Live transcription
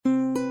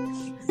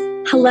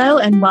Hello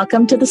and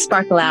welcome to the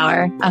Sparkle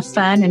Hour, a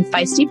fun and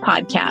feisty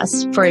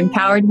podcast for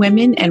empowered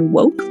women and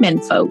woke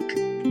menfolk.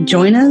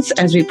 Join us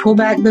as we pull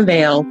back the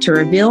veil to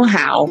reveal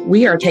how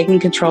we are taking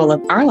control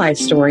of our life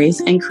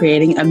stories and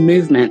creating a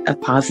movement of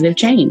positive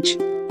change.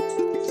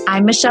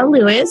 I'm Michelle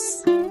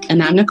Lewis.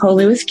 And I'm Nicole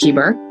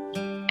Lewis-Keeber.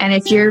 And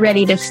if you're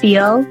ready to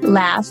feel,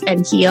 laugh,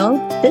 and heal,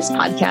 this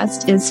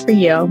podcast is for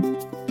you.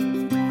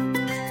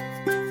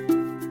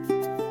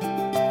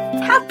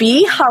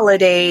 Happy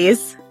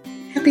holidays.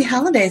 Happy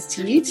holidays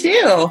to you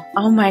too.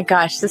 Oh my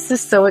gosh, this is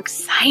so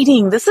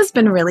exciting. This has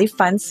been a really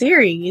fun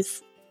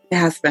series. It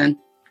has been.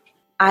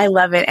 I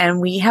love it.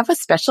 And we have a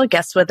special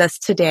guest with us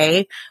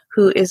today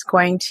who is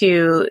going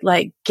to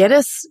get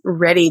us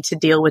ready to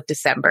deal with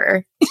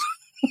December.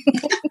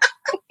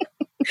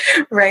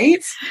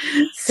 Right?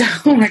 So,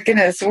 oh my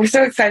goodness, we're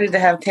so excited to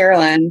have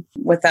Terrlyn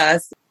with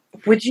us.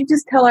 Would you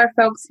just tell our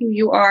folks who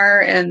you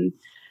are and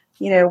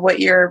what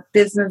your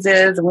business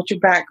is and what your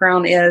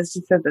background is,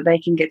 just so that they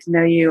can get to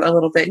know you a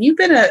little bit. And you've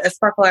been a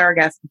Sparkle Hour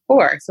guest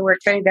before, so we're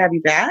excited to have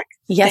you back.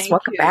 Yes,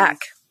 welcome back.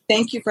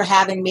 Thank you for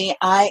having me.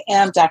 I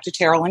am Dr.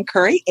 Terrlyn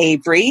Curry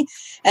Avery,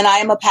 and I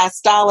am a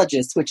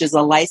pastologist, which is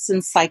a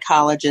licensed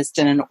psychologist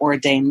and an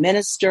ordained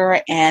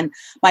minister. And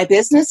my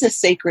business is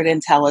Sacred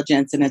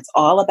Intelligence, and it's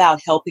all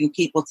about helping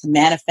people to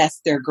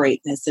manifest their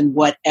greatness in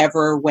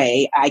whatever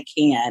way I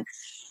can.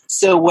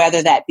 So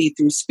whether that be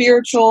through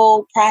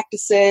spiritual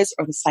practices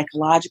or the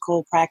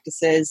psychological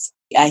practices,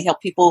 I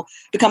help people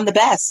become the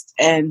best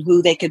and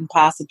who they can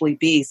possibly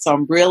be. So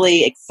I'm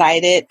really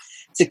excited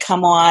to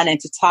come on and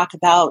to talk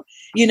about,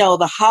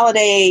 the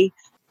holiday,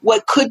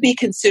 what could be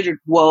considered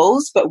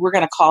woes, but we're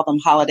going to call them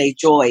holiday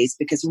joys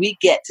because we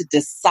get to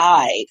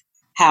decide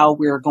how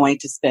we're going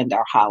to spend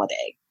our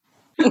holiday.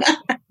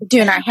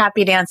 Doing our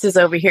happy dances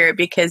over here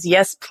because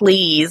yes,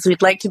 please,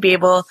 we'd like to be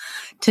able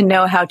to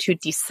know how to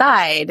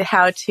decide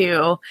how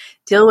to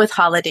deal with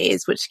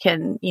holidays, which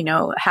can,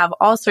 have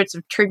all sorts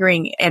of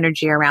triggering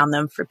energy around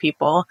them for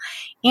people.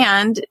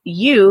 And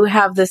you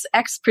have this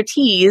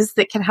expertise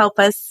that can help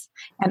us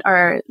and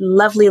our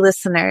lovely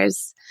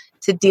listeners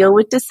to deal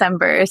with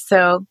December.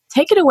 So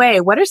take it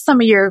away. What are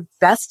some of your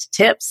best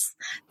tips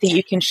that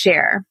you can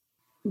share?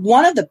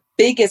 One of the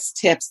biggest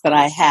tips that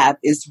I have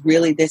is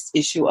really this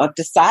issue of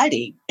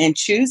deciding and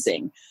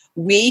choosing.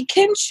 We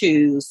can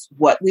choose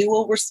what we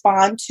will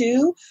respond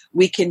to.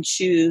 We can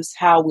choose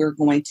how we're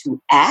going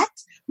to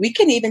act. We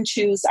can even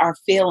choose our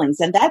feelings.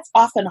 And that's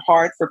often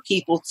hard for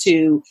people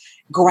to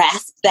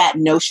grasp that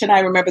notion.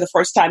 I remember the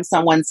first time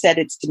someone said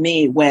it to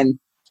me when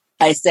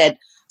I said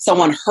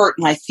someone hurt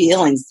my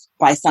feelings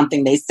by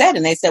something they said.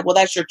 And they said, well,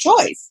 that's your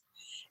choice.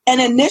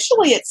 And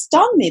initially it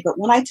stung me. But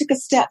when I took a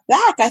step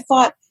back, I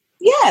thought,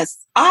 yes,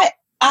 I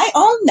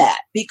own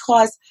that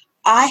because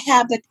I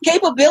have the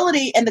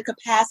capability and the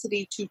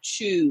capacity to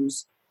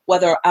choose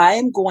whether I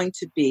am going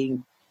to be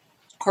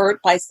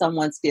hurt by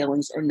someone's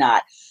feelings or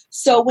not.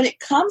 So when it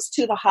comes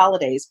to the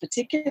holidays,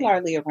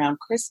 particularly around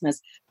Christmas,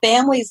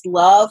 families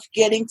love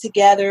getting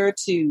together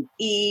to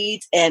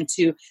eat and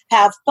to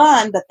have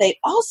fun, but they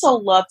also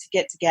love to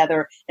get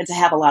together and to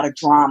have a lot of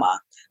drama.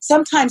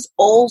 Sometimes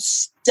old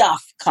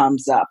stuff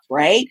comes up,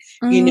 right?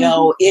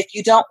 Mm-hmm. If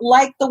you don't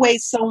like the way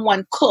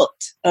someone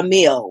cooked a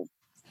meal,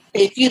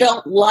 if you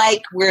don't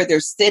like where they're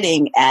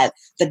sitting at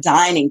the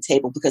dining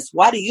table, because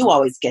why do you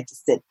always get to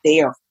sit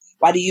there?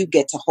 Why do you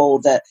get to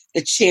hold the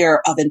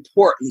chair of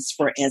importance,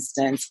 for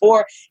instance?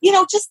 Or,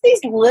 just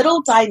these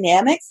little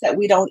dynamics that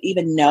we don't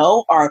even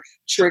know are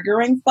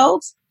triggering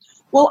folks.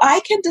 Well, I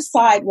can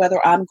decide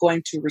whether I'm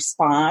going to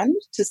respond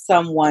to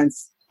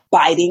someone's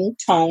biting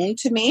tone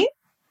to me.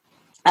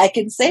 I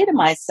can say to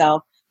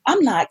myself,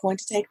 I'm not going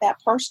to take that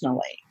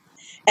personally.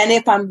 And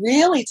if I'm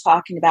really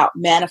talking about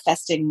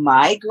manifesting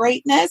my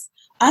greatness,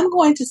 I'm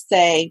going to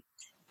say,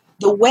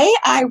 the way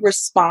I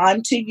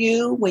respond to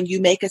you when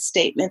you make a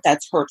statement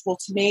that's hurtful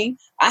to me,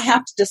 I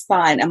have to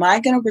decide, am I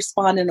going to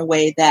respond in a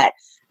way that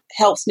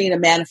helps me to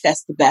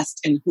manifest the best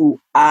in who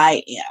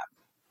I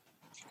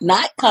am?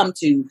 Not come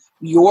to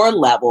your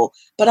level,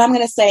 but I'm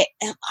going to say,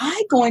 am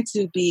I going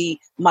to be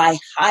my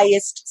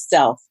highest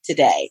self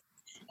today?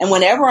 And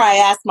whenever I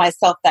ask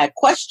myself that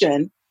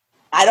question,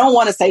 I don't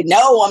want to say,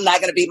 no, I'm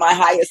not going to be my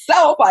highest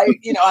self. I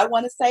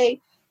want to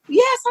say,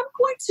 yes,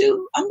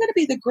 I'm going to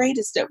be the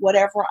greatest at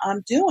whatever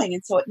I'm doing.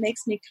 And so it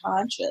makes me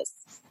conscious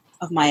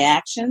of my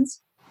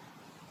actions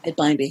and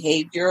my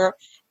behavior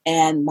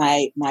and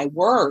my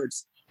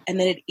words. And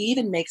then it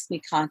even makes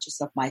me conscious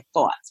of my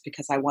thoughts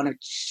because I want to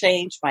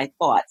change my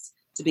thoughts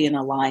to be in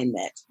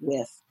alignment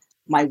with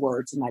my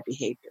words and my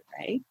behavior,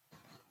 right?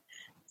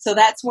 So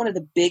that's one of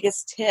the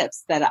biggest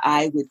tips that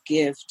I would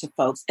give to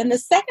folks. And the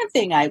second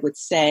thing I would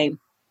say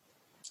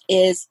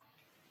is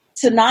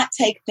to not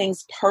take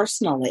things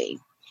personally.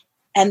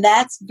 And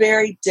that's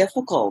very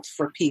difficult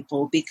for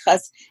people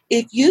because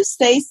if you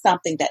say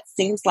something that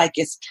seems like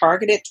it's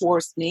targeted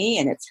towards me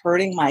and it's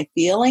hurting my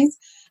feelings,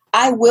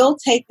 I will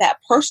take that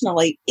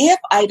personally if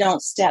I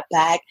don't step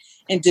back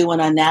and do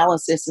an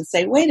analysis and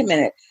say, wait a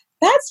minute,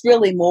 that's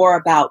really more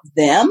about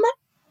them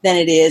than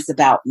it is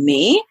about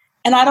me.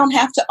 And I don't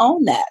have to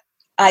own that.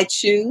 I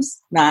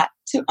choose not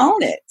to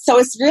own it. So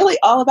it's really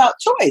all about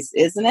choice,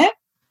 isn't it?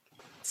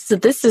 So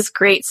this is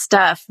great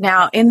stuff.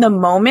 Now, in the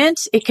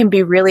moment, it can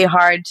be really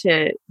hard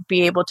to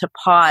be able to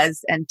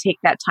pause and take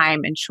that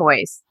time and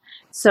choice.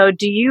 So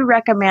do you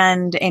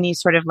recommend any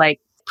sort of like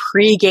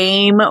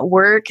pre-game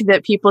work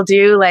that people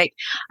do? Like,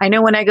 I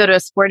know when I go to a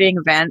sporting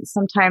event,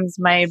 sometimes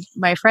my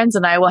friends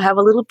and I will have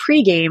a little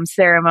pre-game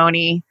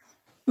ceremony.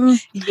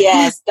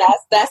 Yes,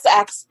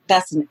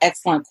 that's an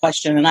excellent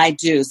question, and I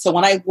do. So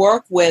when I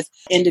work with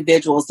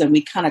individuals and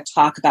we kind of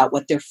talk about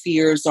what their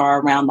fears are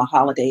around the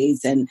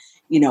holidays and,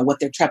 what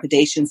their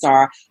trepidations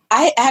are,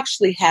 I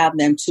actually have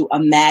them to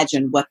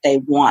imagine what they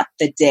want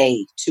the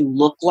day to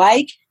look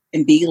like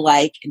and be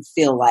like and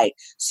feel like.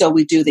 So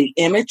we do the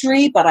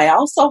imagery, but I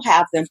also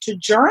have them to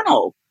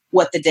journal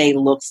what the day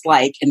looks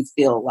like and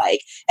feel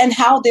like and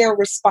how they're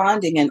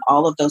responding in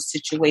all of those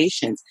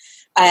situations.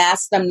 I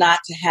ask them not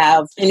to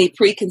have any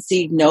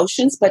preconceived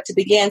notions, but to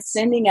begin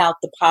sending out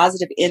the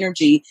positive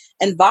energy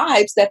and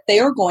vibes that they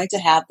are going to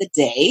have the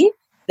day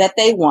that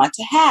they want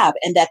to have,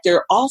 and that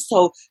they're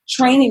also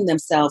training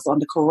themselves on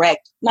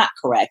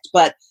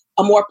but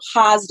a more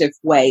positive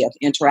way of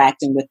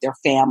interacting with their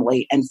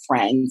family and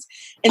friends.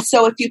 And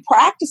so if you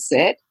practice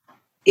it,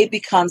 it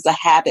becomes a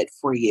habit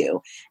for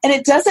you. And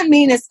it doesn't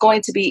mean it's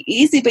going to be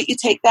easy, but you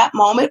take that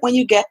moment when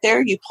you get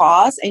there, you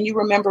pause and you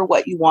remember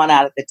what you want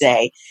out of the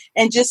day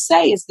and just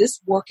say, is this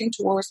working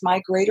towards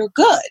my greater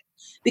good?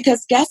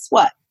 Because guess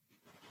what?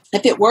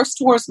 If it works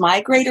towards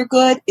my greater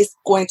good, it's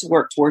going to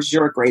work towards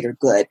your greater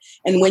good.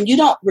 And when you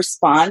don't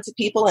respond to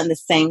people in the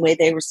same way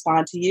they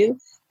respond to you,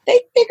 they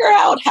figure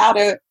out how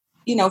to,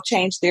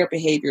 change their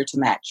behavior to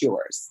match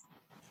yours.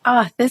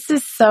 Oh, this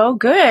is so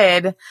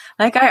good.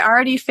 Like, I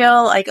already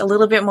feel like a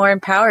little bit more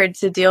empowered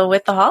to deal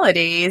with the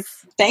holidays.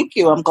 Thank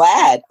you. I'm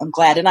glad.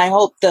 And I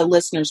hope the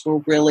listeners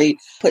will really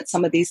put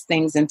some of these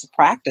things into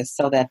practice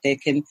so that they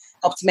can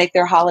help to make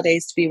their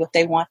holidays to be what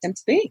they want them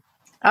to be.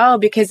 Oh,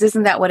 because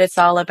isn't that what it's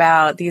all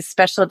about? These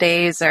special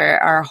days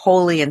are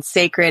holy and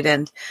sacred,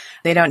 and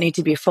they don't need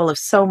to be full of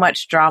so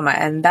much drama.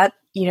 And that,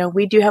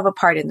 we do have a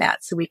part in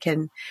that. So we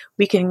can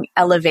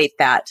elevate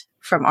that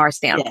from our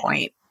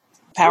standpoint.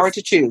 Yeah. Power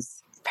to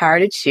choose. Power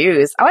to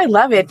choose. Oh, I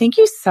love it. Thank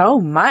you so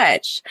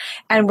much.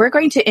 And we're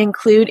going to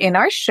include in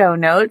our show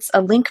notes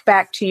a link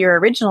back to your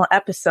original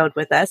episode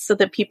with us so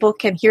that people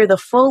can hear the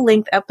full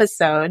length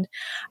episode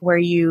where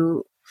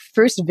you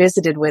first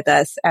visited with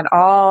us and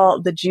all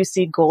the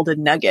juicy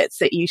golden nuggets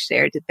that you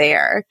shared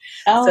there.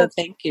 Oh, so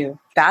thank you.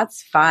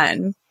 That's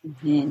fun.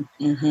 Mm-hmm.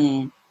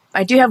 Mm-hmm.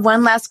 I do have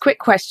one last quick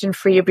question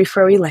for you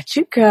before we let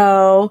you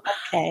go.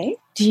 Okay.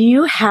 Do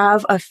you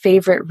have a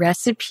favorite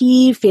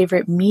recipe,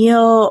 favorite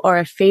meal, or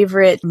a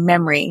favorite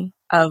memory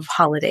of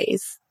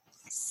holidays?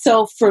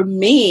 So for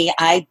me,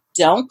 I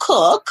don't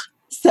cook,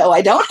 so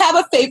I don't have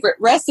a favorite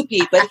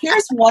recipe, but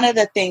here's one of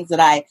the things that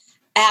I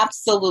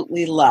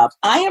absolutely love.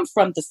 I am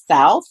from the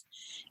South,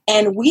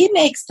 and we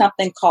make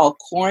something called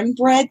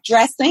cornbread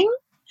dressing.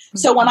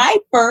 So when I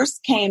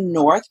first came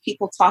north,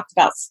 people talked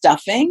about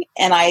stuffing,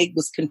 and I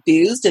was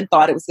confused and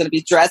thought it was going to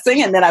be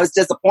dressing, and then I was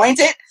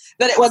disappointed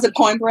that it wasn't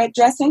cornbread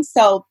dressing.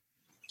 So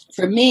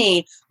for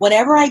me,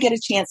 whenever I get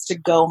a chance to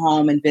go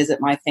home and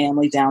visit my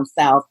family down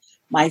south,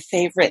 my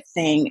favorite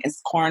thing is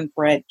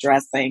cornbread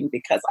dressing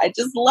because I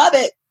just love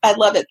it. I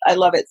love it. I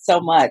love it so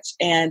much.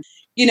 And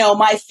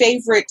my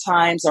favorite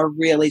times are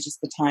really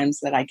just the times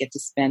that I get to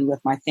spend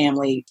with my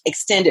family,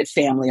 extended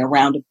family,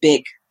 around a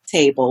big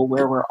table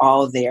where we're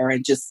all there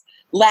and just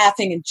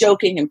laughing and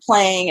joking and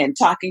playing and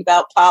talking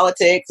about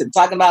politics and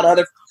talking about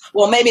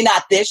maybe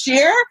not this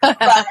year, but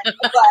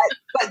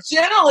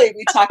generally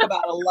we talk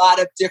about a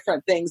lot of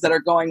different things that are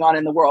going on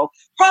in the world.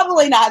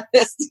 Probably not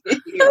this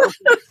year,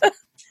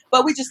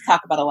 but we just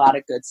talk about a lot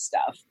of good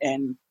stuff,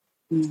 and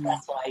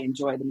that's what I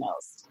enjoy the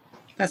most.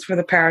 That's where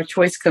the power of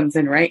choice comes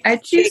in, right? I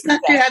choose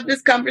not to have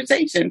this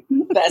conversation.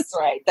 That's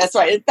right. That's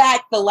right. In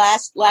fact, the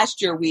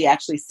last year we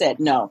actually said,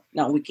 no,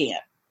 we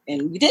can't.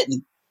 And we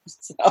didn't.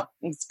 So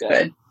it's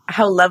good.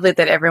 How lovely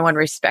that everyone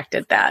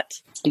respected that.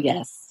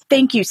 Yes.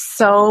 Thank you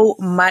so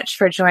much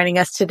for joining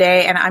us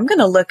today. And I'm going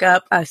to look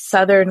up a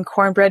Southern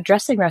cornbread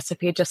dressing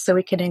recipe just so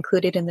we can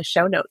include it in the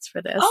show notes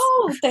for this.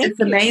 Oh, it's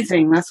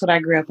amazing. That's what I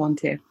grew up on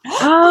too.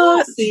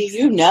 Oh, see,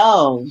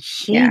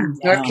 Yeah,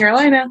 North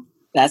Carolina.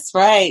 That's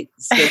right.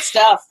 It's good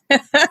stuff.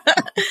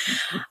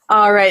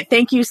 All right.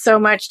 Thank you so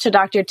much to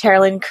Dr.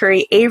 Terrlyn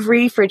Curry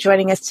Avery for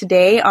joining us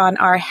today on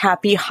our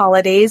Happy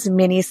Holidays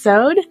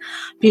Minisode.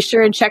 Be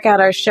sure and check out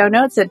our show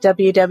notes at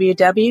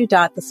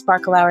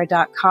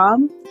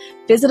www.thesparklehour.com.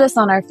 Visit us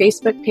on our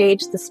Facebook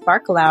page, The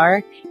Sparkle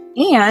Hour,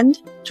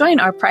 and join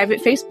our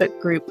private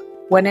Facebook group.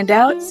 When in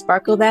doubt,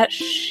 sparkle that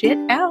shit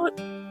out.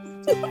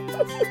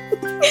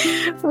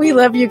 We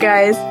love you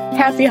guys.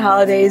 Happy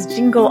holidays.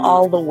 Jingle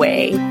all the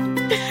way.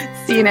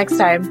 See you next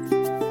time.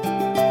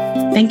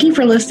 Thank you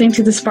for listening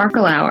to the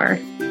Sparkle Hour.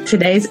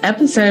 Today's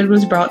episode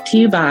was brought to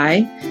you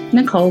by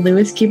Nicole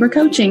Lewis Keeper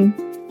Coaching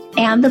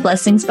and the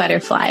Blessings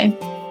Butterfly.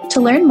 To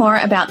learn more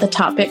about the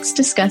topics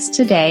discussed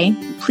today,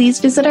 please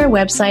visit our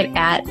website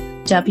at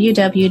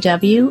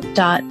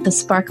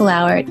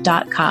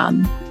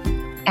www.thesparklehour.com.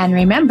 And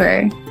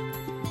remember,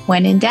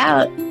 when in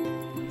doubt,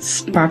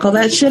 sparkle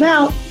that shit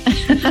out.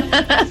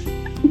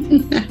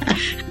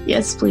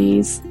 Yes,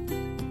 please.